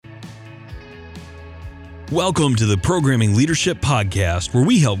Welcome to the Programming Leadership Podcast, where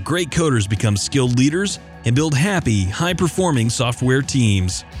we help great coders become skilled leaders and build happy, high-performing software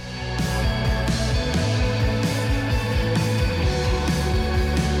teams.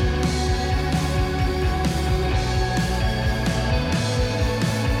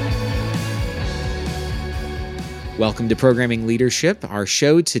 Welcome to Programming Leadership. Our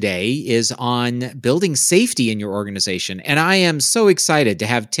show today is on building safety in your organization, and I am so excited to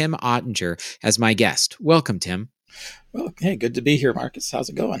have Tim Ottinger as my guest. Welcome, Tim. Well, hey, good to be here, Marcus. How's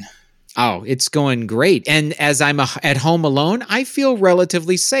it going? Oh, it's going great. And as I'm at home alone, I feel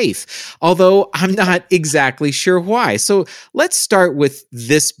relatively safe, although I'm not exactly sure why. So let's start with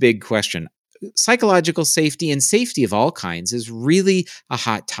this big question. Psychological safety and safety of all kinds is really a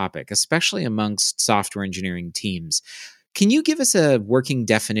hot topic, especially amongst software engineering teams. Can you give us a working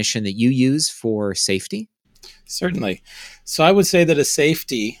definition that you use for safety? Certainly. So I would say that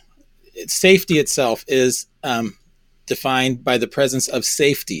safety itself is defined by the presence of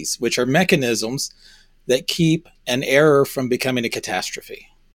safeties, which are mechanisms that keep an error from becoming a catastrophe.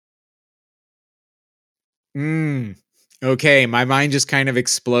 Okay, my mind just kind of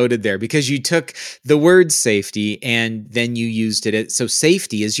exploded there because you took the word safety and then you used it. So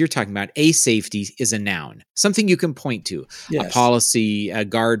safety, as you're talking about, a safety is a noun, something you can point to, Yes. a policy, a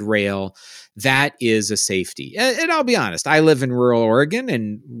guardrail. That is a safety. And I'll be honest, I live in rural Oregon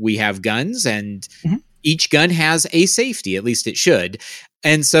and we have guns and each gun has a safety, at least it should.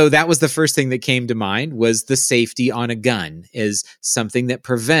 And so that was the first thing that came to mind was the safety on a gun is something that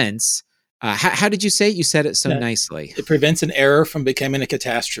prevents. How did you say it? You said it so nicely. It prevents an error from becoming a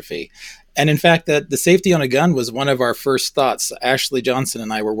catastrophe. And in fact, that the safety on a gun was one of our first thoughts. Ashley Johnson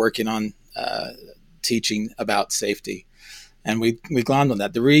and I were working on teaching about safety. And we glommed on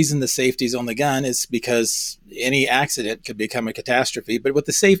that. The reason the safety's on the gun is because any accident could become a catastrophe. But with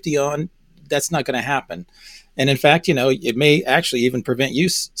the safety on, that's not going to happen. And in fact, it may actually even prevent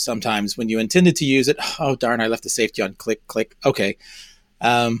use sometimes when you intended to use it. Oh, darn, I left the safety on. Click, click. Okay.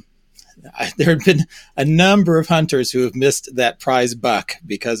 There have been a number of hunters who have missed that prize buck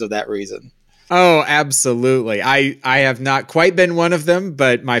because of that reason. Oh, absolutely. I have not quite been one of them,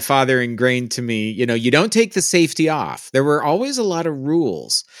 but my father ingrained to me, you don't take the safety off. There were always a lot of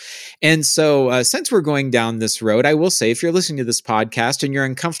rules. And so since we're going down this road, I will say, if you're listening to this podcast and you're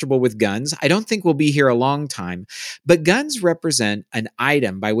uncomfortable with guns, I don't think we'll be here a long time. But guns represent an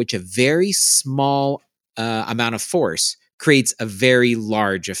item by which a very small amount of force creates a very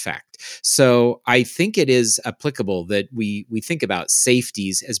large effect. So I think it is applicable that we think about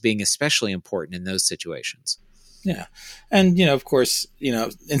safeties as being especially important in those situations. Yeah. And, of course,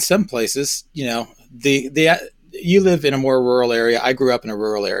 in some places, you live in a more rural area. I grew up in a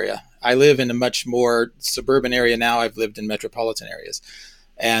rural area. I live in a much more suburban area now. I've lived in metropolitan areas.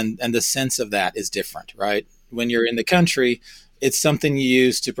 And the sense of that is different, right? When you're in the country, it's something you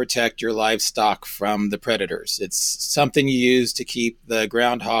use to protect your livestock from the predators. It's something you use to keep the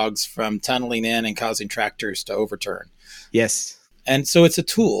groundhogs from tunneling in and causing tractors to overturn. Yes. And so it's a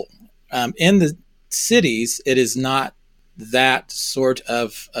tool. In the cities, it is not that sort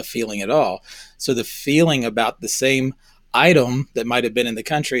of a feeling at all. So the feeling about the same item that might have been in the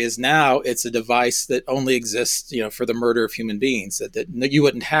country is now it's a device that only exists, for the murder of human beings. That you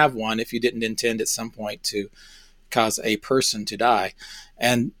wouldn't have one if you didn't intend at some point to cause a person to die.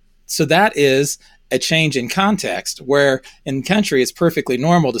 And so that is a change in context where in country it's perfectly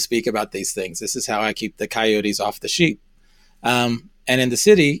normal to speak about these things. This is how I keep the coyotes off the sheep. And in the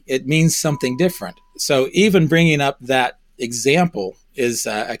city, it means something different. So even bringing up that example is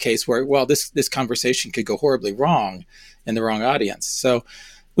a case where, this conversation could go horribly wrong in the wrong audience. So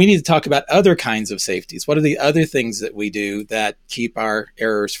we need to talk about other kinds of safeties. What are the other things that we do that keep our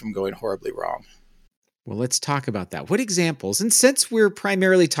errors from going horribly wrong? Well, let's talk about that. What examples? And since we're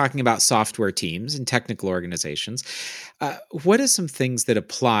primarily talking about software teams and technical organizations, what are some things that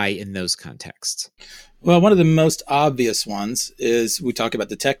apply in those contexts? Well, one of the most obvious ones is we talk about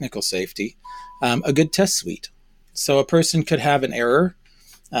the technical safety, a good test suite. So a person could have an error.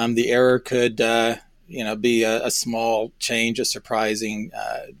 The error could, be a small change, a surprising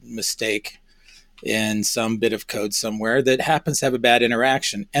mistake in some bit of code somewhere that happens to have a bad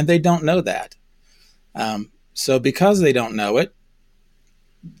interaction, and they don't know that. So because they don't know it,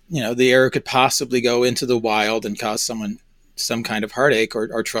 the error could possibly go into the wild and cause someone some kind of heartache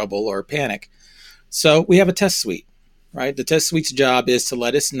or trouble or panic. So we have a test suite, right? The test suite's job is to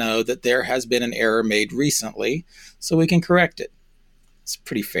let us know that there has been an error made recently so we can correct it. It's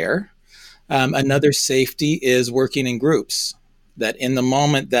pretty fair. Another safety is working in groups, that in the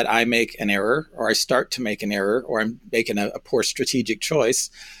moment that I make an error or I start to make an error or I'm making a poor strategic choice,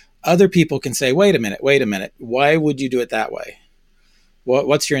 other people can say, wait a minute, why would you do it that way?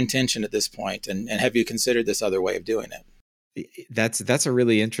 What's your intention at this point? And have you considered this other way of doing it? That's a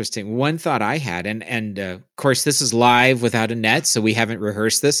really interesting one thought I had. And of course, this is live without Annette, so we haven't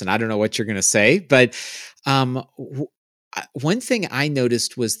rehearsed this, and I don't know what you're going to say. But one thing I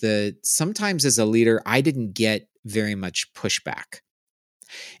noticed was that sometimes as a leader, I didn't get very much pushback.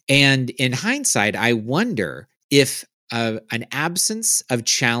 And in hindsight, I wonder if an absence of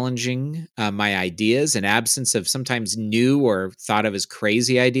challenging my ideas, an absence of sometimes new or thought of as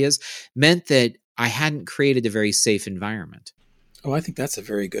crazy ideas, meant that I hadn't created a very safe environment. Oh, I think that's a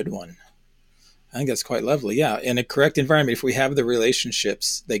very good one. I think that's quite lovely. Yeah. In a correct environment, if we have the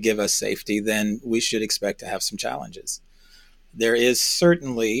relationships that give us safety, then we should expect to have some challenges. There is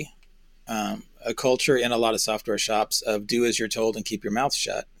certainly a culture in a lot of software shops of do as you're told and keep your mouth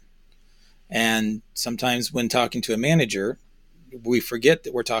shut. And sometimes when talking to a manager, we forget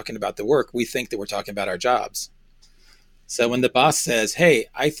that we're talking about the work. We think that we're talking about our jobs. So when the boss says, hey,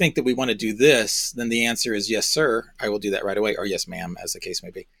 I think that we want to do this, then the answer is, yes, sir, I will do that right away. Or yes, ma'am, as the case may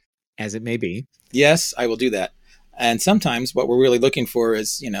be. As it may be. Yes, I will do that. And sometimes what we're really looking for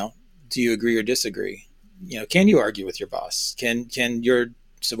is, do you agree or disagree? Can you argue with your boss? Can your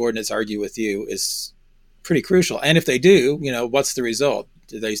subordinates argue with you is pretty crucial. And if they do, what's the result?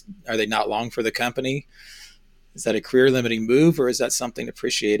 Are they not long for the company? Is that a career limiting move, or is that something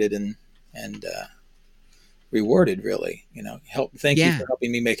appreciated and rewarded, really? Thank you for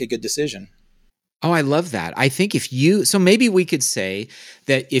helping me make a good decision. Oh, I love that. I think so maybe we could say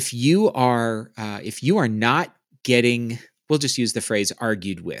that if you are not getting, we'll just use the phrase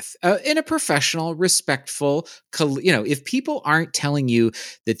argued with, in a professional, respectful, if people aren't telling you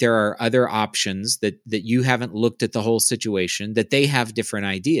that there are other options, that you haven't looked at the whole situation, that they have different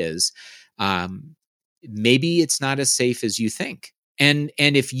ideas, maybe it's not as safe as you think. And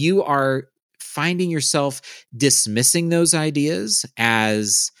if you are finding yourself dismissing those ideas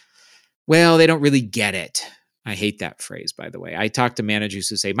as, well, they don't really get it. I hate that phrase, by the way. I talk to managers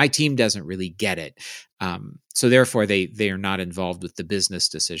who say, my team doesn't really get it. So therefore, they are not involved with the business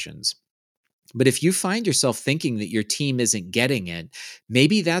decisions. But if you find yourself thinking that your team isn't getting it,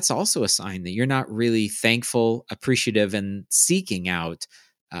 maybe that's also a sign that you're not really thankful, appreciative, and seeking out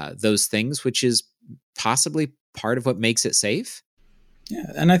those things, which is possibly part of what makes it safe. Yeah,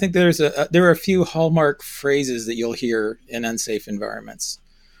 and I think there are a few hallmark phrases that you'll hear in unsafe environments,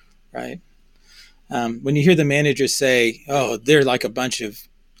 right? When you hear the manager say, oh, they're like a bunch of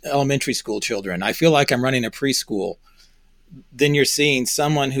elementary school children, I feel like I'm running a preschool, then you're seeing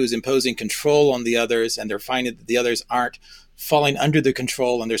someone who's imposing control on the others, and they're finding that the others aren't falling under the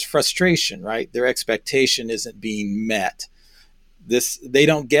control, and there's frustration, right? Their expectation isn't being met. They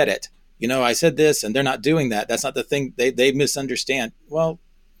don't get it. I said this and they're not doing that. That's not the thing. They misunderstand. Well,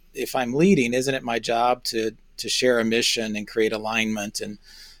 if I'm leading, isn't it my job to share a mission and create alignment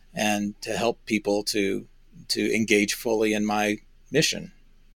and to help people to engage fully in my mission?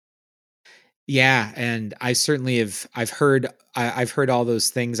 Yeah, and I certainly I've heard all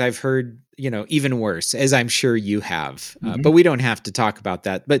those things. I've heard, even worse, as I'm sure you have. But we don't have to talk about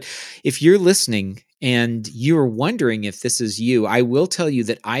that. But if you're listening and you're wondering if this is you, I will tell you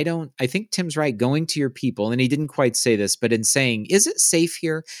that I think Tim's right, going to your people, and he didn't quite say this, but in saying, is it safe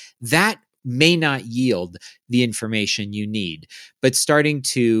here? That may not yield the information you need, but starting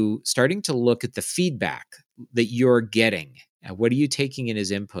to look at the feedback that you're getting. What are you taking in as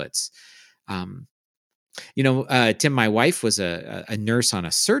inputs? Tim, my wife was a nurse on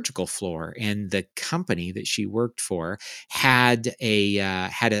a surgical floor, and the company that she worked for had a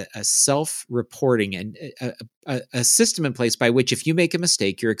self-reporting and a system in place by which if you make a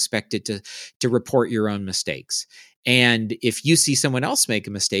mistake, you're expected to report your own mistakes. And if you see someone else make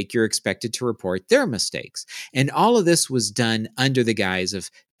a mistake, you're expected to report their mistakes. And all of this was done under the guise of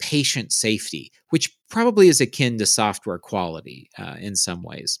patient safety, which probably is akin to software quality in some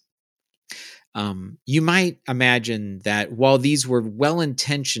ways. You might imagine that while these were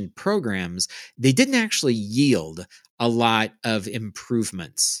well-intentioned programs, they didn't actually yield a lot of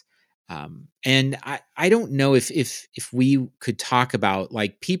improvements. And I don't know if we could talk about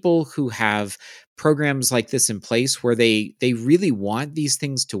like people who have programs like this in place where they really want these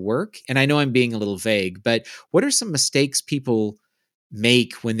things to work. And I know I'm being a little vague, but what are some mistakes people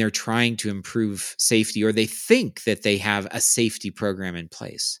make when they're trying to improve safety, or they think that they have a safety program in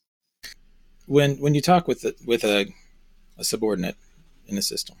place? When you talk with a subordinate in the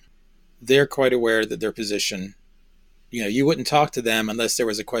system, they're quite aware that their position, you wouldn't talk to them unless there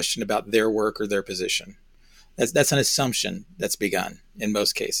was a question about their work or their position. That's an assumption that's begun in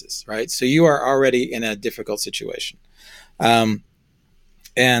most cases, right? So you are already in a difficult situation.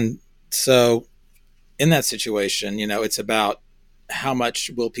 And so in that situation, it's about how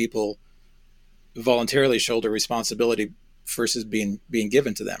much will people voluntarily shoulder responsibility versus being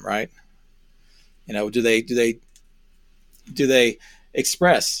given to them, right? Do they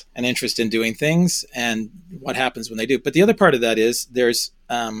express an interest in doing things, and what happens when they do? But the other part of that is there's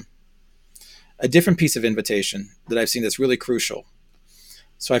a different piece of invitation that I've seen that's really crucial.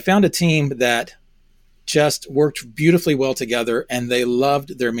 So I found a team that just worked beautifully well together, and they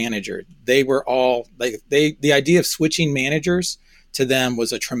loved their manager. They were all like, the idea of switching managers to them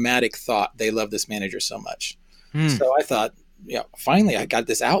was a traumatic thought. They loved this manager so much. So I thought, finally I got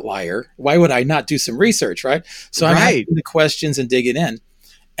this outlier. Why would I not do some research, right? So I'm asking the questions and digging in.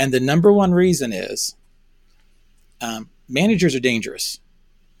 And the number one reason is managers are dangerous.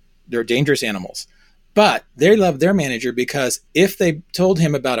 They're dangerous animals. But they love their manager because if they told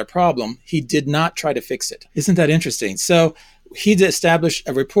him about a problem, he did not try to fix it. Isn't that interesting? So he'd establish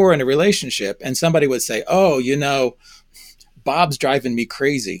a rapport and a relationship, and somebody would say, Bob's driving me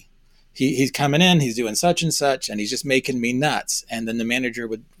crazy. He's coming in, he's doing such and such, and he's just making me nuts. And then the manager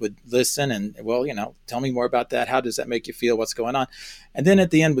would listen and, tell me more about that. How does that make you feel? What's going on? And then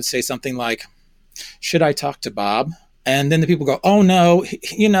at the end would say something like, should I talk to Bob? And then the people go, oh no,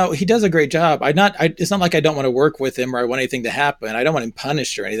 he does a great job. It's not like I don't want to work with him or I want anything to happen. I don't want him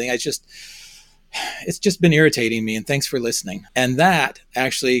punished or anything. It's just been irritating me, and thanks for listening. And that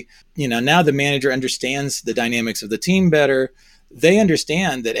actually, now the manager understands the dynamics of the team better. They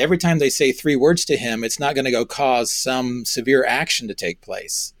understand that every time they say 3 words to him, it's not going to go cause some severe action to take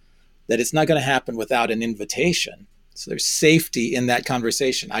place, that it's not going to happen without an invitation. So there's safety in that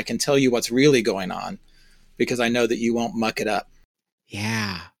conversation. I can tell you what's really going on because I know that you won't muck it up.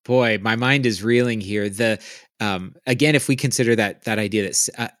 Yeah, boy, my mind is reeling here. Again, if we consider that idea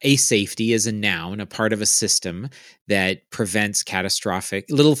that a safety is a noun, a part of a system that prevents catastrophic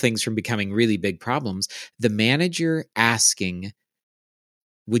little things from becoming really big problems, the manager asking,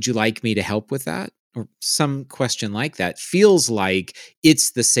 would you like me to help with that? Or some question like that feels like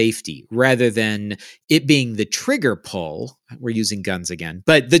it's the safety rather than it being the trigger pull. We're using guns again,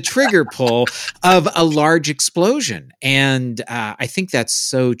 but the trigger pull of a large explosion. And I think that's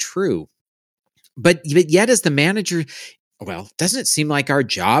so true. But yet as the manager, doesn't it seem like our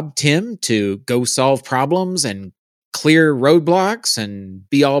job, Tim, to go solve problems and clear roadblocks and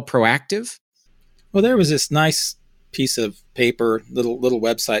be all proactive? Well, there was this nice piece of paper, little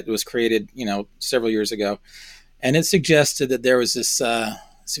website that was created, several years ago. And it suggested that there was this, see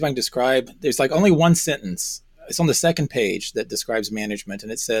if I can describe, there's like only one sentence. It's on the second page that describes management.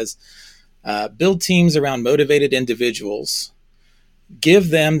 And it says, build teams around motivated individuals, give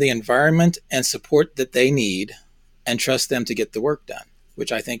them the environment and support that they need, and trust them to get the work done,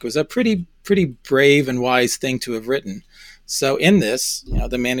 which I think was a pretty brave and wise thing to have written. So in this,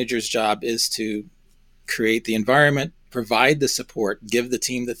 the manager's job is to create the environment, provide the support, give the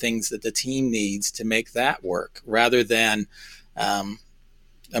team the things that the team needs to make that work, rather than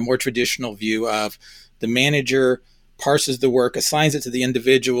a more traditional view of the manager parses the work, assigns it to the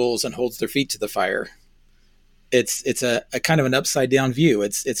individuals, and holds their feet to the fire. It's a kind of an upside down view.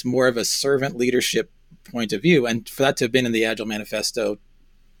 It's more of a servant leadership point of view. And for that to have been in the Agile Manifesto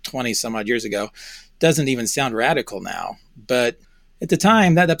 20 some odd years ago doesn't even sound radical now. But at the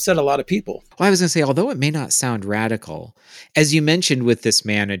time, that upset a lot of people. Well, I was going to say, although it may not sound radical, as you mentioned with this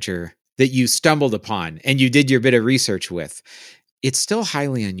manager that you stumbled upon and you did your bit of research with, it's still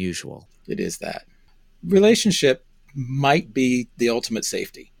highly unusual. It is that. Relationship might be the ultimate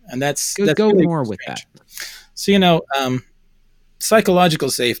safety. And that's go really more with strange. that. So, psychological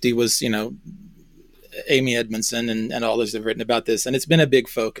safety was, Amy Edmondson and others have written about this, and it's been a big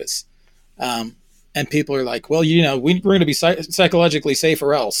focus. And people are like, well, we're going to be psychologically safe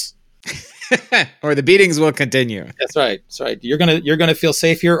or else. Or the beatings will continue. That's right. You're going to feel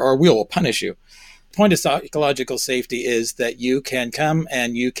safe here or we will punish you. The point of psychological safety is that you can come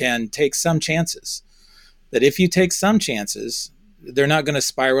and you can take some chances. That if you take some chances, they're not going to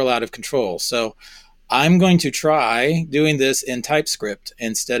spiral out of control. So I'm going to try doing this in TypeScript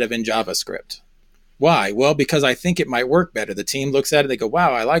instead of in JavaScript. Why? Well, because I think it might work better. The team looks at it, they go,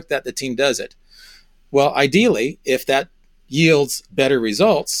 wow, I like that. The team does it. Well, ideally, if that yields better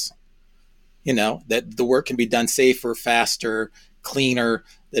results, that the work can be done safer, faster, cleaner,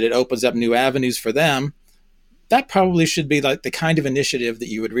 that it opens up new avenues for them, that probably should be like the kind of initiative that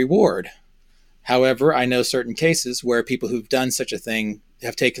you would reward. However, I know certain cases where people who've done such a thing,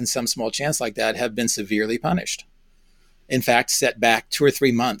 have taken some small chance like that, have been severely punished. In fact, set back 2 or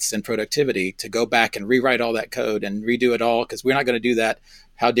 3 months in productivity to go back and rewrite all that code and redo it all, because we're not going to do that.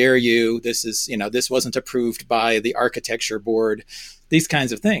 how dare you? This is, this wasn't approved by the architecture board, these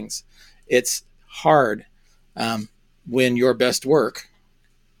kinds of things. It's hard when your best work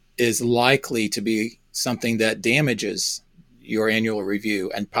is likely to be something that damages your annual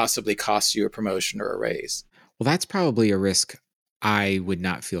review and possibly costs you a promotion or a raise. Well, that's probably a risk I would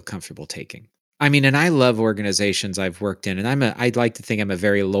not feel comfortable taking. I mean, and I love organizations I've worked in, and I'd like to think I'm a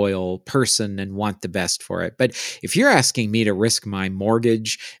very loyal person and want the best for it. But if you're asking me to risk my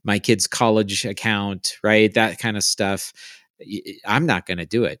mortgage, my kid's college account, right, that kind of stuff, I'm not going to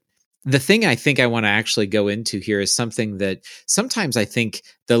do it. The thing I think I want to actually go into here is something that sometimes I think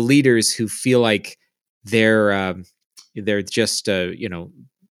the leaders who feel like they're just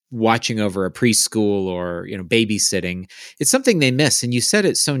watching over a preschool or babysitting, it's something they miss. And you said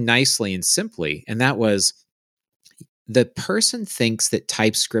it so nicely and simply, and that was, the person thinks that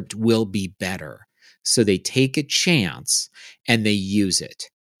TypeScript will be better, so they take a chance and they use it.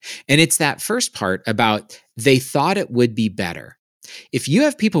 And it's that first part about they thought it would be better. If you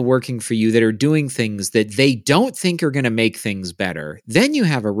have people working for you that are doing things that they don't think are going to make things better, then you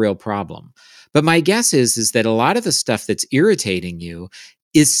have a real problem. But my guess is that a lot of the stuff that's irritating you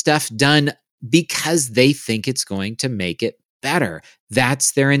is stuff done because they think it's going to make it better.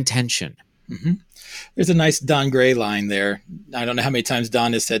 That's their intention. Mm-hmm. There's a nice Don Gray line there. I don't know how many times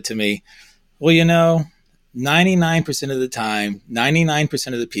Don has said to me, well, 99% of the time,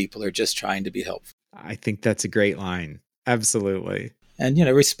 99% of the people are just trying to be helpful. I think that's a great line. Absolutely. And,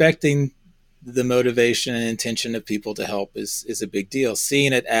 respecting the motivation and intention of people to help is a big deal.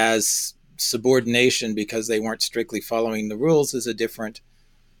 Seeing it as subordination because they weren't strictly following the rules is a different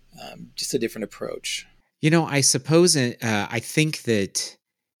approach. I suppose I think that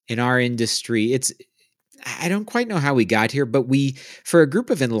in our industry, I don't quite know how we got here, but for a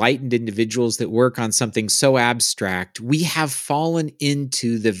group of enlightened individuals that work on something so abstract, we have fallen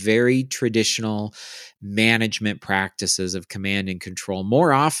into the very traditional management practices of command and control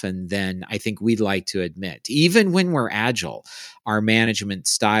more often than I think we'd like to admit. Even when we're agile, our management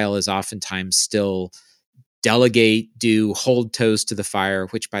style is oftentimes still delegate, do, hold toes to the fire,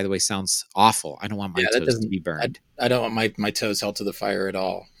 which, by the way, sounds awful. I don't want my toes to be burned. I don't want my toes held to the fire at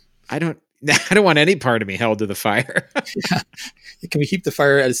all. I don't want any part of me held to the fire. Yeah. Can we keep the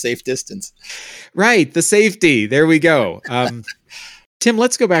fire at a safe distance? Right. The safety. There we go. Tim,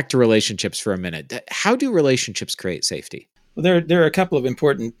 let's go back to relationships for a minute. How do relationships create safety? Well, there are a couple of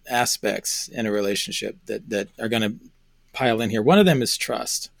important aspects in a relationship that are going to pile in here. One of them is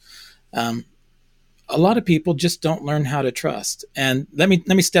trust. A lot of people just don't learn how to trust. And let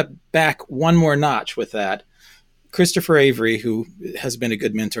me step back one more notch with that. Christopher Avery, who has been a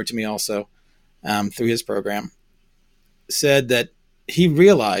good mentor to me also through his program, said that he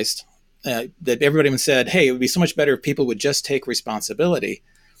realized that everybody said, hey, it would be so much better if people would just take responsibility.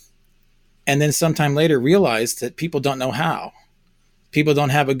 And then sometime later realized that people don't know how. People don't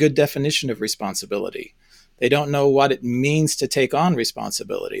have a good definition of responsibility. They don't know what it means to take on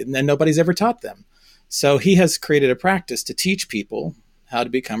responsibility. And then nobody's ever taught them. So he has created a practice to teach people how to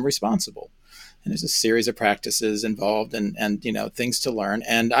become responsible. And there's a series of practices involved and things to learn.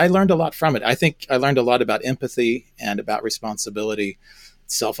 And I learned a lot from it. I think I learned a lot about empathy and about responsibility,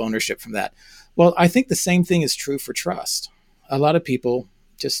 self-ownership from that. Well, I think the same thing is true for trust. A lot of people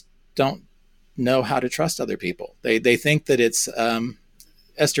just don't know how to trust other people. They think that it's,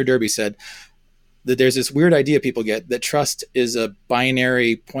 Esther Derby said that there's this weird idea people get that trust is a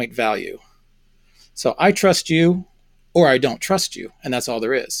binary point value. So I trust you or I don't trust you, and that's all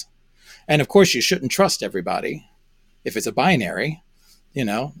there is. And of course, you shouldn't trust everybody if it's a binary.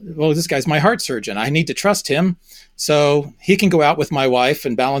 Well, this guy's my heart surgeon. I need to trust him so he can go out with my wife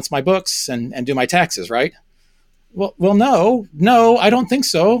and balance my books and do my taxes, right? Well, no, I don't think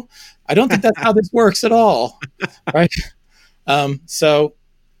so. I don't think that's how this works at all, right? So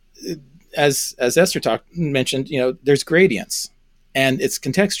as Esther mentioned, there's gradients and it's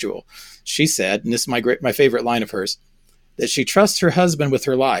contextual. She said, and this is my favorite line of hers, that she trusts her husband with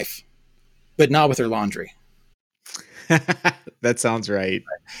her life, but not with her laundry. That sounds right.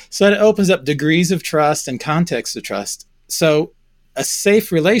 So it opens up degrees of trust and context of trust. So a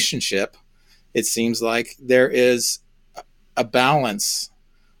safe relationship, it seems like there is a balance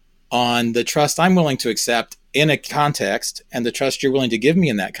on the trust I'm willing to accept in a context and the trust you're willing to give me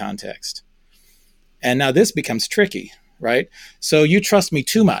in that context. And now this becomes tricky, right? So you trust me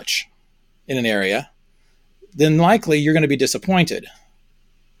too much in an area, then likely you're going to be disappointed.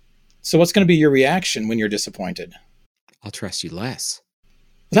 So what's going to be your reaction when you're disappointed? I'll trust you less.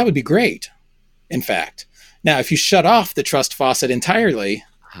 Well, that would be great, in fact. Now, if you shut off the trust faucet entirely...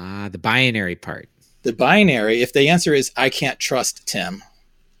 The binary part. The binary, if the answer is, I can't trust Tim,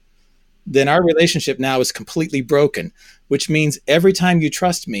 then our relationship now is completely broken, which means every time you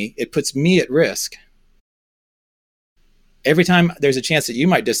trust me, it puts me at risk. Every time there's a chance that you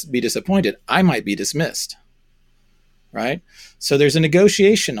might be disappointed, I might be dismissed, right? So there's a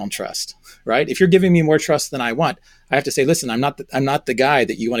negotiation on trust, right? If you're giving me more trust than I want, I have to say, listen, I'm not the guy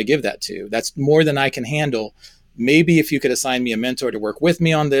that you want to give that to. That's more than I can handle. Maybe if you could assign me a mentor to work with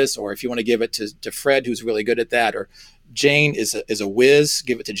me on this, or if you want to give it to Fred, who's really good at that, or Jane is a whiz,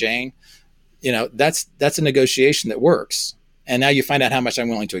 give it to Jane. That's a negotiation that works. And now you find out how much I'm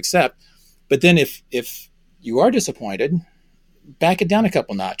willing to accept. But then if you are disappointed, back it down a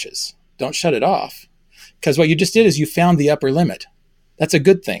couple notches. Don't shut it off. Because what you just did is you found the upper limit. That's a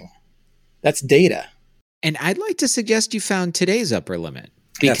good thing. That's data. And I'd like to suggest you found today's upper limit,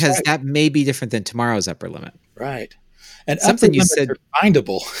 because that may be different than tomorrow's upper limit. Right. And something you said, are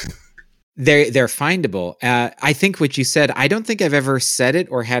findable. They're findable. I think what you said, I don't think I've ever said it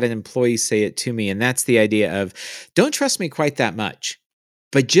or had an employee say it to me. And that's the idea of, don't trust me quite that much.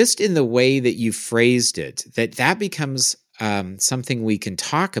 But just in the way that you phrased it, that becomes something we can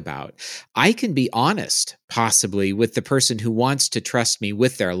talk about. I can be honest, possibly, with the person who wants to trust me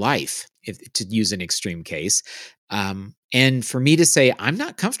with their life, to use an extreme case. And for me to say, I'm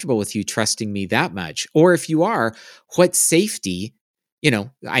not comfortable with you trusting me that much. Or if you are, what safety,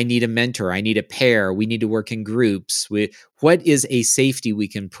 I need a mentor, I need a pair, we need to work in groups. What is a safety we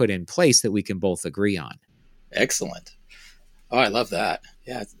can put in place that we can both agree on? Excellent. Oh, I love that.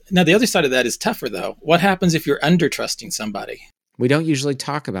 Yeah. Now, the other side of that is tougher, though. What happens if you're under trusting somebody? We don't usually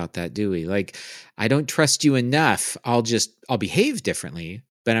talk about that, do we? Like, I don't trust you enough. I'll behave differently,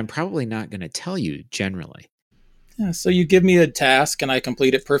 but I'm probably not going to tell you generally. Yeah, so you give me a task and I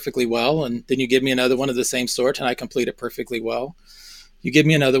complete it perfectly well. And then you give me another one of the same sort and I complete it perfectly well. You give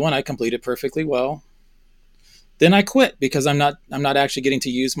me another one, I complete it perfectly well. Then I quit because I'm not actually getting to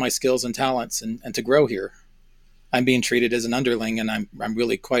use my skills and talents and to grow here. I'm being treated as an underling, and I'm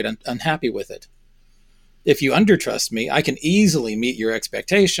really quite unhappy with it. If you undertrust me, I can easily meet your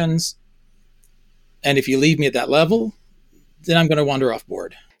expectations. And if you leave me at that level, then I'm going to wander off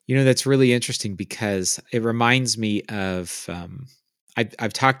board. That's really interesting, because it reminds me of,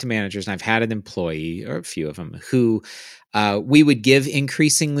 I've talked to managers, and I've had an employee, or a few of them, who we would give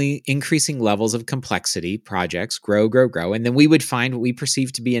increasing levels of complexity projects, grow, and then we would find what we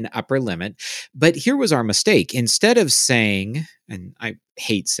perceived to be an upper limit. But here was our mistake. Instead of saying, and I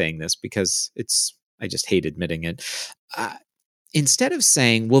hate saying this because I just hate admitting it, instead of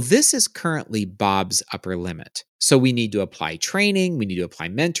saying, well, this is currently Bob's upper limit, so we need to apply training, we need to apply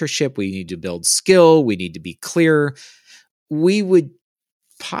mentorship, we need to build skill, we need to be clear, we would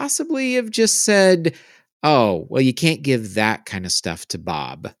possibly have just said, oh, well, you can't give that kind of stuff to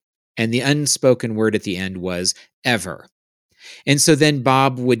Bob. And the unspoken word at the end was ever. And so then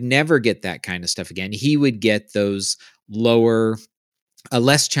Bob would never get that kind of stuff again. He would get those lower,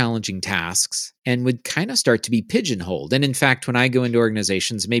 less challenging tasks, and would kind of start to be pigeonholed. And in fact, when I go into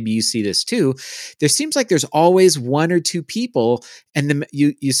organizations, maybe you see this too, there seems like there's always one or two people, and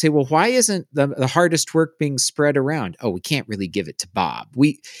you say, well, why isn't the hardest work being spread around? Oh, we can't really give it to Bob.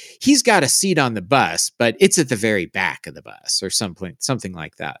 He's got a seat on the bus, but it's at the very back of the bus, or something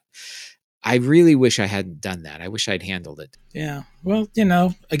like that. I really wish I hadn't done that. I wish I'd handled it. Yeah. Well,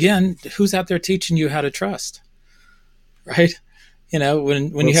 again, who's out there teaching you how to trust? Right?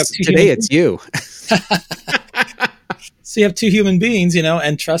 When you have two today, it's you. So you have two human beings,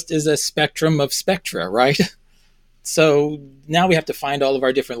 and trust is a spectrum of spectra, right? So now we have to find all of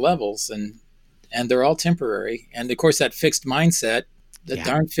our different levels, and they're all temporary. And of course, that fixed mindset,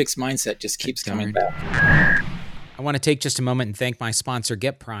 darn fixed mindset, just keeps coming back. I want to take just a moment and thank my sponsor,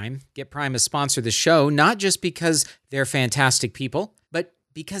 GetPrime. GetPrime has sponsored the show, not just because they're fantastic people, but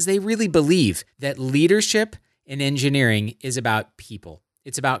because they really believe that leadership in engineering is about people.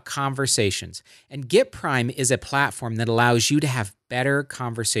 It's about conversations. And GetPrime is a platform that allows you to have better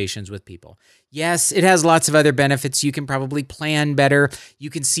conversations with people. Yes, it has lots of other benefits. You can probably plan better.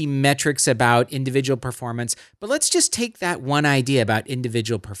 You can see metrics about individual performance. But let's just take that one idea about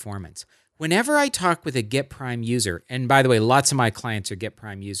individual performance. Whenever I talk with a GetPrime user, and by the way, lots of my clients are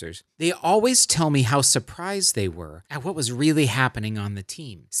GetPrime users, they always tell me how surprised they were at what was really happening on the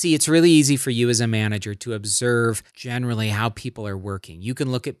team. See, it's really easy for you as a manager to observe generally how people are working. You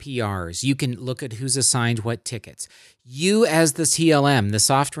can look at PRs. You can look at who's assigned what tickets. You as the TLM, the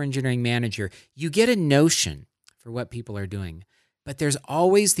software engineering manager, you get a notion for what people are doing. But there's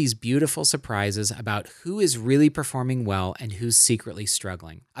always these beautiful surprises about who is really performing well and who's secretly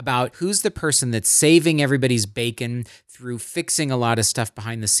struggling, about who's the person that's saving everybody's bacon through fixing a lot of stuff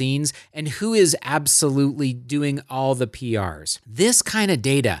behind the scenes and who is absolutely doing all the PRs. This kind of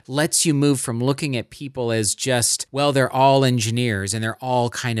data lets you move from looking at people as just, well, they're all engineers and they're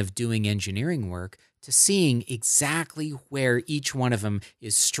all kind of doing engineering work, to seeing exactly where each one of them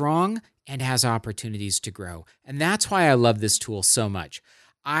is strong and has opportunities to grow. And that's why I love this tool so much.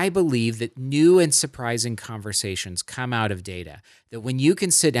 I believe that new and surprising conversations come out of data, that when you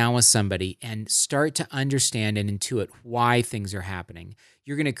can sit down with somebody and start to understand and intuit why things are happening,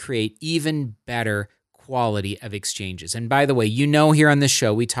 you're going to create even better quality of exchanges. And by the way, here on this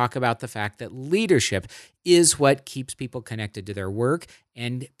show, we talk about the fact that leadership is what keeps people connected to their work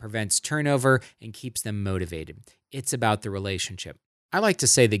and prevents turnover and keeps them motivated. It's about the relationship. I like to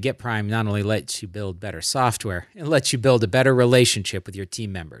say that GitPrime not only lets you build better software, it lets you build a better relationship with your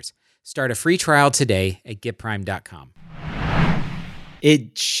team members. Start a free trial today at gitprime.com.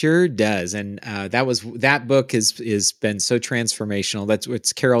 It sure does, and that book is been so transformational.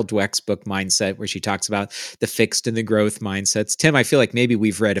 It's Carol Dweck's book, Mindset, where she talks about the fixed and the growth mindsets. Tim, I feel like maybe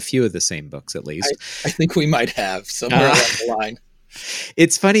we've read a few of the same books at least. I think we might have somewhere along the line.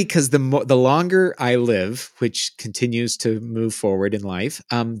 It's funny because the longer I live, which continues to move forward in life,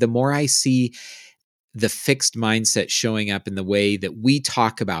 the more I see the fixed mindset showing up in the way that we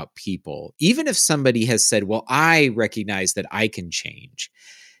talk about people. Even if somebody has said, well, I recognize that I can change.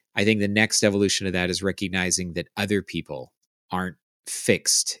 I think the next evolution of that is recognizing that other people aren't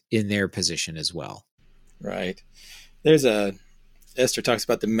fixed in their position as well. Right. Esther talks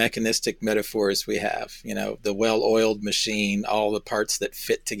about the mechanistic metaphors we have, the well-oiled machine, all the parts that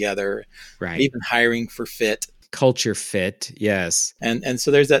fit together, right? Even hiring for fit. Culture fit, yes. And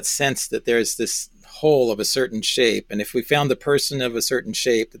so there's that sense that there's this hole of a certain shape. And if we found the person of a certain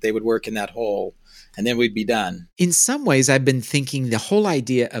shape, that they would work in that hole, and then we'd be done. In some ways, I've been thinking the whole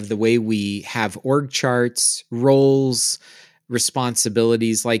idea of the way we have org charts, roles,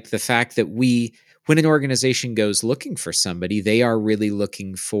 responsibilities, like the fact that when an organization goes looking for somebody, they are really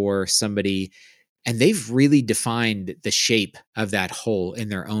looking for somebody, and they've really defined the shape of that hole in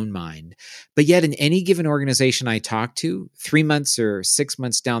their own mind. But yet in any given organization I talk to, 3 months or 6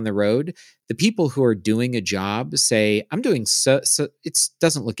 months down the road, the people who are doing a job say, I'm doing so it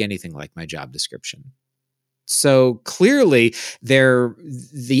doesn't look anything like my job description. So clearly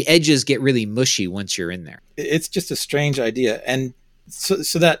the edges get really mushy once you're in there. It's just a strange idea. And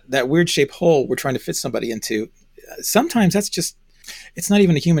so that weird shaped hole we're trying to fit somebody into, sometimes it's not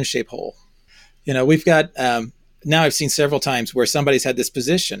even a human shaped hole. We've got, now I've seen several times where somebody's had this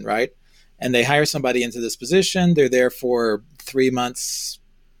position, right? And they hire somebody into this position. They're there for 3 months,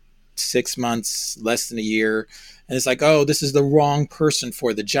 6 months, less than a year. And it's like, oh, this is the wrong person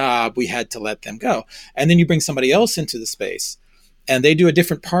for the job. We had to let them go. And then you bring somebody else into the space and they do a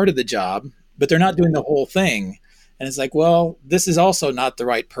different part of the job, but they're not doing the whole thing. And it's like, well, this is also not the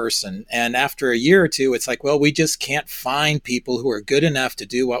right person. And after a year or two, it's like, well, we just can't find people who are good enough to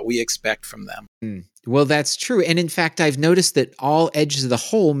do what we expect from them. Well, that's true. And in fact, I've noticed that all edges of the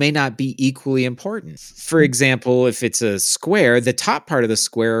whole may not be equally important. For example, if it's a square, the top part of the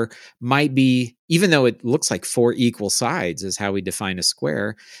square might be, even though it looks like 4 equal sides is how we define a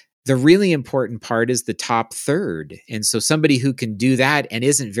square, the really important part is the top third. And so somebody who can do that and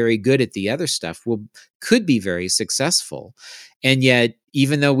isn't very good at the other stuff could be very successful. And yet,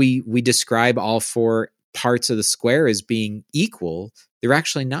 even though we describe all 4 parts of the square as being equal, they're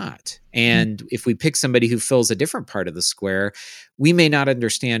actually not. And if we pick somebody who fills a different part of the square, we may not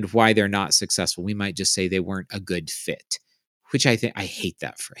understand why they're not successful. We might just say they weren't a good fit, which I hate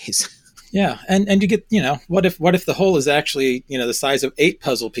that phrase. Yeah. And you get, what if the whole is actually, the size of 8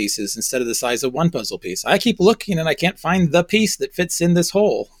 puzzle pieces instead of the size of 1 puzzle piece? I keep looking and I can't find the piece that fits in this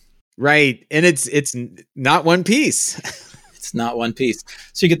hole. Right. And it's not one piece. It's not one piece.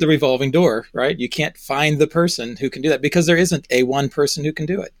 So you get the revolving door, right? You can't find the person who can do that because there isn't a one person who can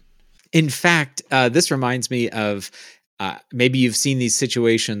do it. In fact, this reminds me of maybe you've seen these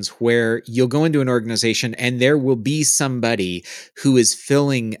situations where you'll go into an organization and there will be somebody who is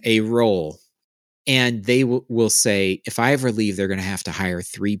filling a role and they will say, if I ever leave, they're going to have to hire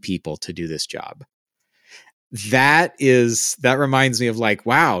 3 people to do this job. That reminds me of like,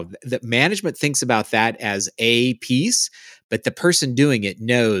 wow, that management thinks about that as a piece, but the person doing it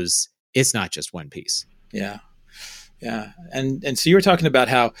knows it's not just one piece. Yeah. Yeah. And so you were talking about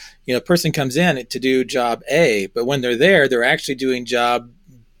how, a person comes in to do job A, but when they're there, they're actually doing job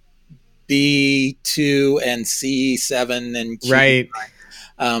B2 and C7 and Q9, right.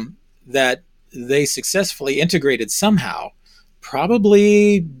 That they successfully integrated somehow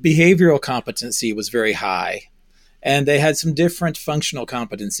probably behavioral competency was very high. And they had some different functional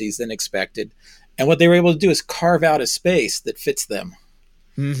competencies than expected. And what they were able to do is carve out a space that fits them.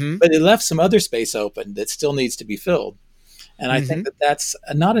 Mm-hmm. But it left some other space open that still needs to be filled. And I think that that's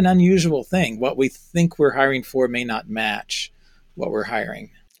not an unusual thing. What we think we're hiring for may not match what we're hiring.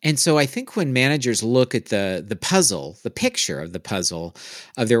 And so I think when managers look at the puzzle, the picture of the puzzle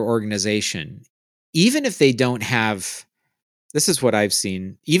of their organization, even if they don't have, this is what I've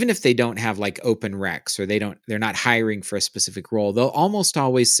seen, even if they don't have like open recs or they're not hiring for a specific role, they'll almost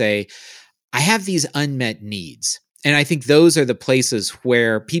always say, I have these unmet needs. And I think those are the places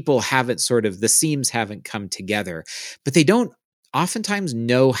where people haven't the seams haven't come together, but they don't oftentimes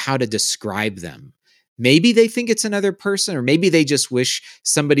know how to describe them. Maybe they think it's another person, or maybe they just wish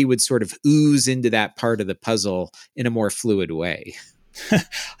somebody would sort of ooze into that part of the puzzle in a more fluid way. I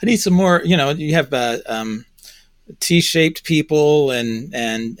need some more, you have T-shaped people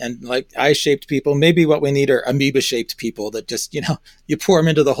and like I-shaped people. Maybe what we need are amoeba-shaped people that just, you pour them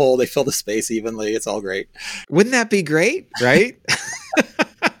into the hole, they fill the space evenly. It's all great. Wouldn't that be great? Right?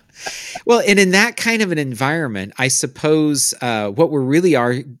 Well, and in that kind of an environment, I suppose what we're really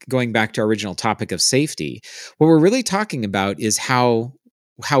are going back to our original topic of safety, what we're really talking about is how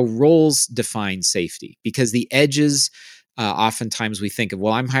roles define safety, because the edges, oftentimes we think of,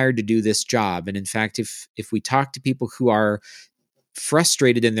 well, I'm hired to do this job. And in fact, if we talk to people who are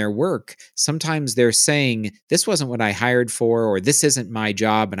frustrated in their work, sometimes they're saying, this wasn't what I hired for, or this isn't my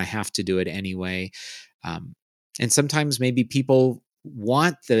job and I have to do it anyway. And sometimes maybe people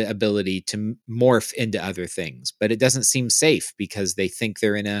want the ability to morph into other things, but it doesn't seem safe because they think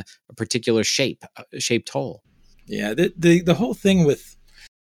they're in a particular shaped hole. Yeah, the whole thing with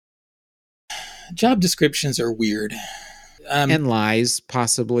job descriptions are weird. And lies,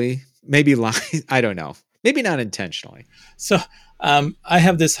 possibly. Maybe lies. I don't know. Maybe not intentionally. So I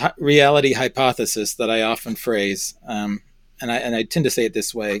have this reality hypothesis that I often phrase, and I tend to say it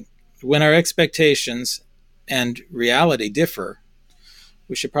this way. When our expectations and reality differ,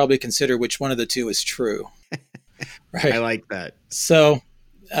 we should probably consider which one of the two is true. Right? I like that. So,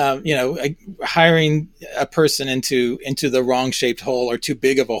 hiring a person into the wrong shaped hole or too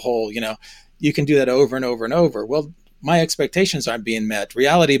big of a hole, you can do that over and over and over. Well, my expectations aren't being met.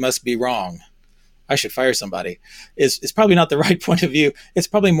 Reality must be wrong. I should fire somebody. It's probably not the right point of view. It's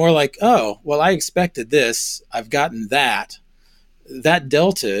probably more like, oh, well, I expected this. I've gotten that. That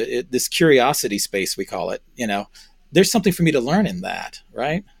delta, this curiosity space, we call it, there's something for me to learn in that,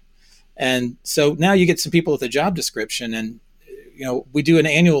 right? And so now you get some people with a job description, and we do an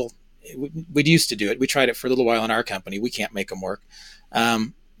annual. We used to do it. We tried it for a little while in our company. We can't make them work.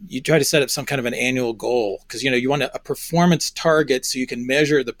 You try to set up some kind of an annual goal because you want a performance target so you can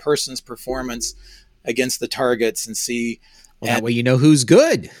measure the person's performance against the targets and see. Well, that way you know who's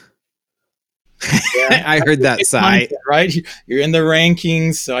good. Yeah, I heard that side. Right? You're in the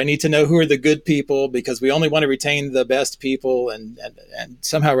rankings, so I need to know who are the good people because we only want to retain the best people, and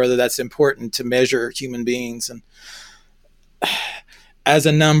somehow or other that's important to measure human beings and as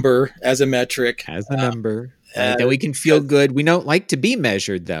a number, as a metric. As a number. That we can feel good. We don't like to be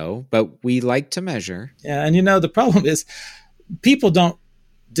measured, though, but we like to measure. Yeah, and the problem is people don't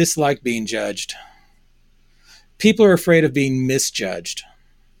dislike being judged. People are afraid of being misjudged.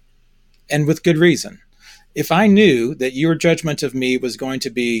 And with good reason. If I knew that your judgment of me was going to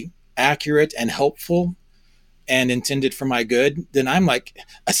be accurate and helpful and intended for my good, then I'm like,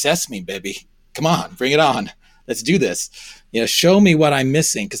 assess me, baby. Come on, bring it on. Let's do this. Show me what I'm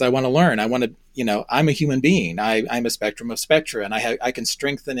missing because I want to learn. I want to, I'm a human being. I'm a spectrum of spectra, and I can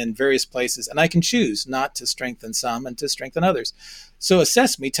strengthen in various places, and I can choose not to strengthen some and to strengthen others. So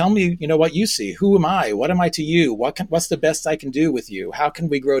assess me. Tell me, what you see. Who am I? What am I to you? What's the best I can do with you? How can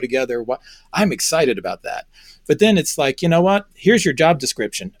we grow together? I'm excited about that. But then it's like, what? Here's your job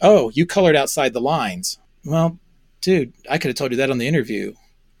description. Oh, you colored outside the lines. Well, dude, I could have told you that on the interview.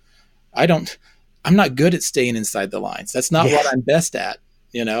 I'm not good at staying inside the lines. That's not what I'm best at.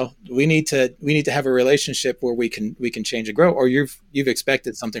 We need to have a relationship where we can change and grow, or you've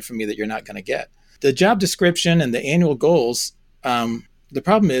expected something from me that you're not going to get. The job description and the annual goals, the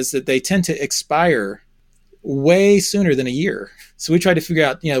problem is that they tend to expire way sooner than a year. So we try to figure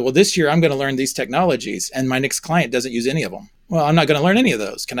out, well, this year I'm going to learn these technologies and my next client doesn't use any of them. Well, I'm not going to learn any of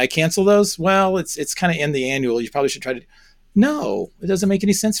those. Can I cancel those? Well, it's kind of in the annual. You probably should try to. No, it doesn't make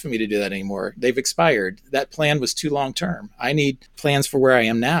any sense for me to do that anymore. They've expired. That plan was too long term. I need plans for where I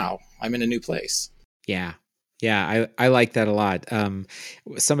am now. I'm in a new place. Yeah. Yeah, I like that a lot.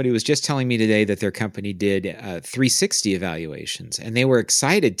 Somebody was just telling me today that their company did 360 evaluations, and they were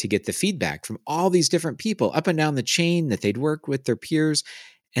excited to get the feedback from all these different people up and down the chain that they'd worked with, their peers.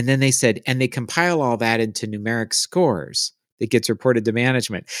 And then they said, and they compile all that into numeric scores that gets reported to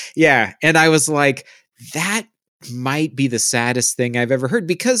management. Yeah. And I was like, that might be the saddest thing I've ever heard,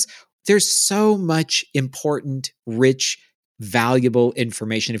 because there's so much important, rich, valuable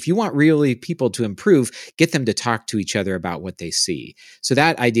information. If you want really people to improve, get them to talk to each other about what they see. So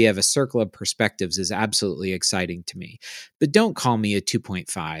that idea of a circle of perspectives is absolutely exciting to me. But don't call me a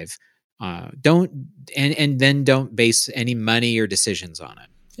 2.5. Then don't base any money or decisions on it.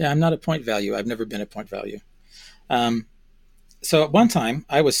 Yeah, I'm not a point value. I've never been a point value. So at one time,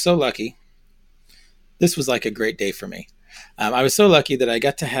 I was so lucky. This was like a great day for me. I was so lucky that I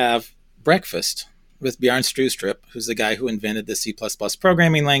got to have breakfast with Bjarne Stroustrup, who's the guy who invented the C++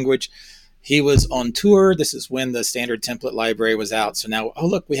 programming language. He was on tour. This is when the standard template library was out. So now, oh,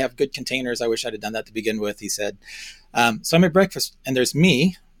 look, we have good containers. I wish I'd have done that to begin with, he said. So I'm at breakfast, and there's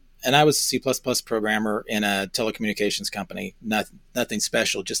me, and I was a C++ programmer in a telecommunications company. Nothing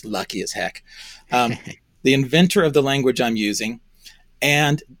special, just lucky as heck. The inventor of the language I'm using.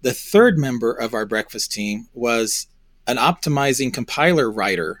 And the third member of our breakfast team was an optimizing compiler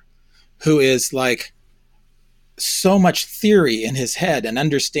writer who is like so much theory in his head and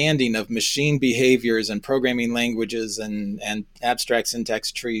understanding of machine behaviors and programming languages and abstract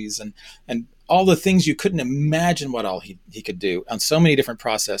syntax trees and all the things you couldn't imagine what all he could do on so many different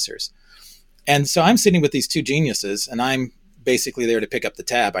processors. And so I'm sitting with these two geniuses, and I'm basically there to pick up the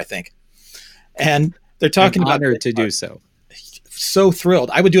tab, I think. And they're talking about honored to do so. So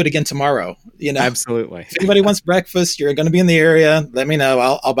thrilled. I would do it again tomorrow. Absolutely. If anybody wants breakfast, you're going to be in the area, let me know.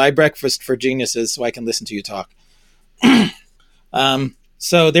 I'll buy breakfast for geniuses so I can listen to you talk.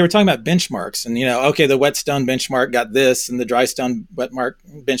 So they were talking about benchmarks, and okay, the Whetstone benchmark got this, and the Drystone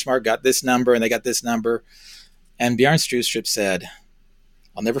benchmark got this number, and they got this number. And Bjarne Stroustrup said,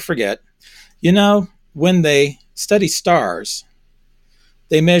 I'll never forget, when they study stars,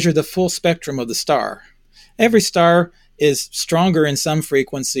 they measure the full spectrum of the star. Every star is stronger in some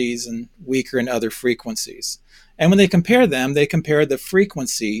frequencies and weaker in other frequencies. And when they compare them, they compare the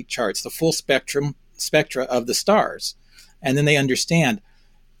frequency charts, the full spectra of the stars. And then they understand,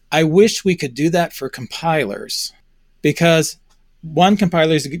 I wish we could do that for compilers, because one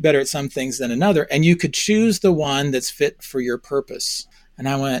compiler is better at some things than another, and you could choose the one that's fit for your purpose. And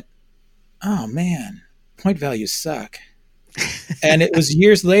I went, oh man, point values suck. And it was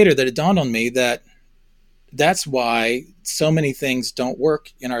years later that it dawned on me that that's why so many things don't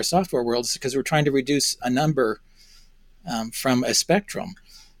work in our software world, is because we're trying to reduce a number from a spectrum.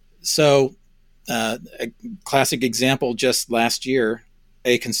 So a classic example, just last year,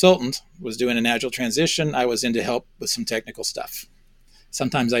 a consultant was doing an agile transition. I was in to help with some technical stuff.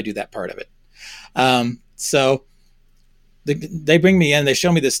 Sometimes I do that part of it. So they bring me in, they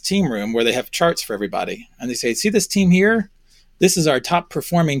show me this team room where they have charts for everybody. And they say, see this team here? This is our top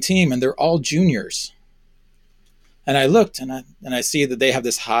performing team, and they're all juniors. And I looked, and I see that they have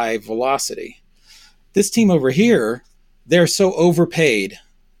this high velocity. This team over here, they're so overpaid.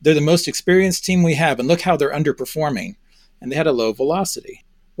 They're the most experienced team we have, and look how they're underperforming. And they had a low velocity.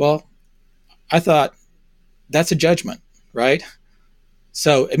 Well, I thought, that's a judgment, right?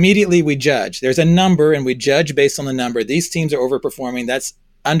 So immediately we judge. There's a number, and we judge based on the number. These teams are overperforming. That's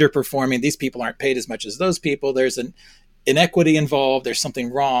underperforming. These people aren't paid as much as those people. There's an inequity involved. There's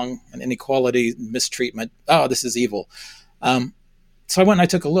something wrong, an inequality, mistreatment. Oh, this is evil. So I went and I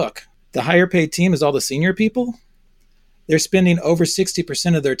took a look. The higher paid team is all the senior people. They're spending over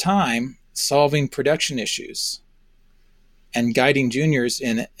 60% of their time solving production issues and guiding juniors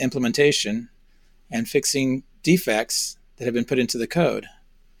in implementation and fixing defects that have been put into the code.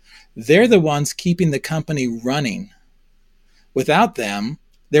 They're the ones keeping the company running. Without them,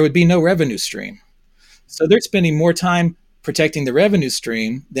 there would be no revenue stream. So they're spending more time protecting the revenue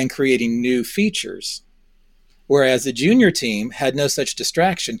stream than creating new features. Whereas the junior team had no such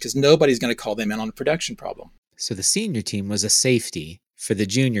distraction, because nobody's going to call them in on a production problem. So the senior team was a safety for the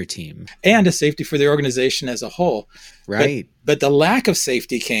junior team. And a safety for the organization as a whole. Right. But the lack of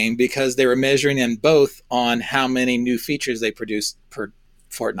safety came because they were measuring them both on how many new features they produced per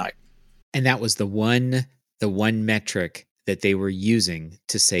fortnight. And that was the one metric that they were using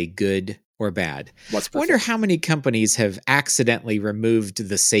to say good or bad. I wonder how many companies have accidentally removed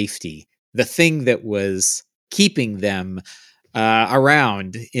the safety, the thing that was keeping them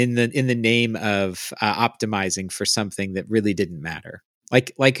around in the name of optimizing for something that really didn't matter,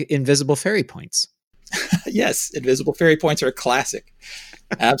 like invisible fairy points. Yes, invisible fairy points are a classic.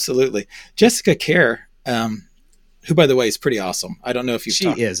 Absolutely. Jessica Kerr who, by the way, is pretty awesome. I don't know if you've She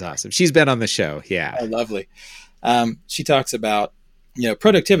is awesome. She's been on the show. Yeah. Oh, lovely. She talks about,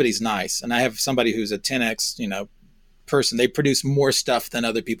 productivity is nice. And I have somebody who's a 10X, person. They produce more stuff than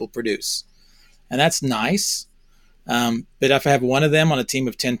other people produce. And that's nice. But if I have one of them on a team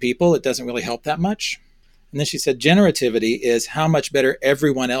of 10 people, it doesn't really help that much. And then she said, generativity is how much better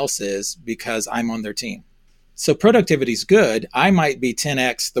everyone else is because I'm on their team. So productivity is good. I might be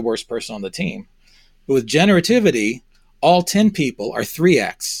 10X the worst person on the team. But with generativity, all 10 people are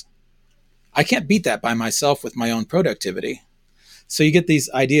 3X. I can't beat that by myself with my own productivity. So you get these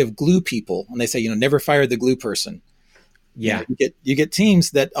idea of glue people, and they say, never fire the glue person. Yeah. You get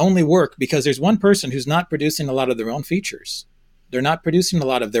teams that only work because there's one person who's not producing a lot of their own features. They're not producing a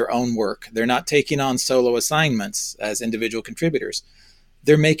lot of their own work. They're not taking on solo assignments as individual contributors.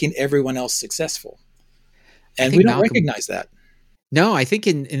 They're making everyone else successful. And we don't recognize that.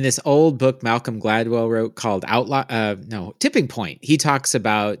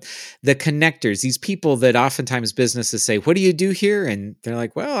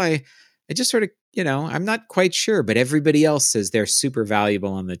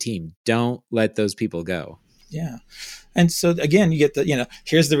 Yeah. And so again, you get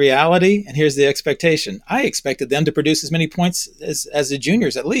here's the reality and here's the expectation. I expected them to produce as many points as the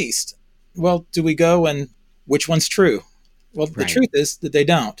juniors at least. Well, do we go and which one's true? Well, the truth is that they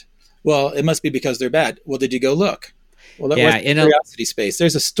don't. Well, it must be because they're bad. Well, did you go look? Well, that was the curiosity space.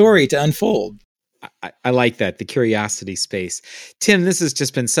 There's a story to unfold. I like that, the curiosity space. Tim, this has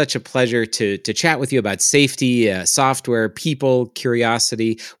just been such a pleasure to chat with you about safety, software, people,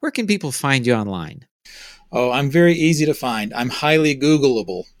 curiosity. Where can people find you online? Oh, I'm very easy to find. I'm highly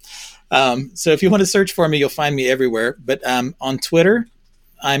Googleable. So if you want to search for me, you'll find me everywhere. But on Twitter,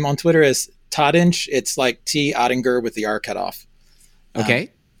 I'm on Twitter as Todinch. It's like T. Ottinger with the R cut off.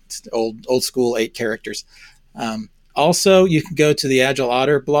 Okay. It's old school 8 characters. Also, you can go to the Agile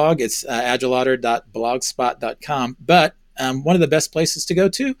Otter blog. It's agileotter.blogspot.com. But one of the best places to go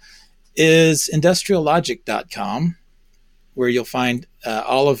to is industriallogic.com, where you'll find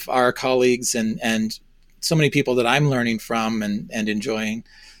all of our colleagues and so many people that I'm learning from and enjoying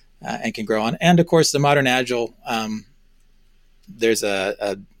and can grow on. And of course, the Modern Agile, there's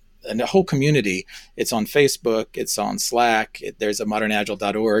a whole community. It's on Facebook, it's on Slack. There's a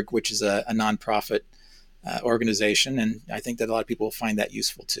modernagile.org, which is a nonprofit organization. And I think that a lot of people will find that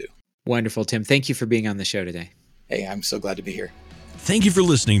useful too. Wonderful, Tim. Thank you for being on the show today. Hey, I'm so glad to be here. Thank you for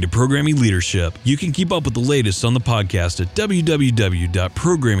listening to Programming Leadership. You can keep up with the latest on the podcast at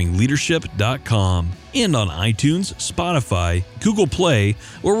www.programmingleadership.com and on iTunes, Spotify, Google Play,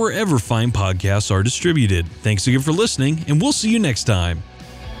 or wherever fine podcasts are distributed. Thanks again for listening, and we'll see you next time.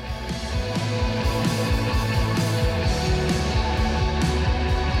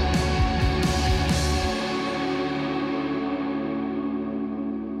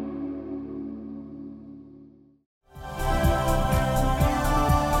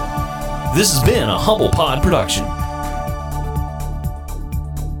 This has been a Humble Pod production.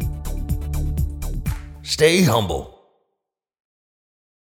 Stay humble.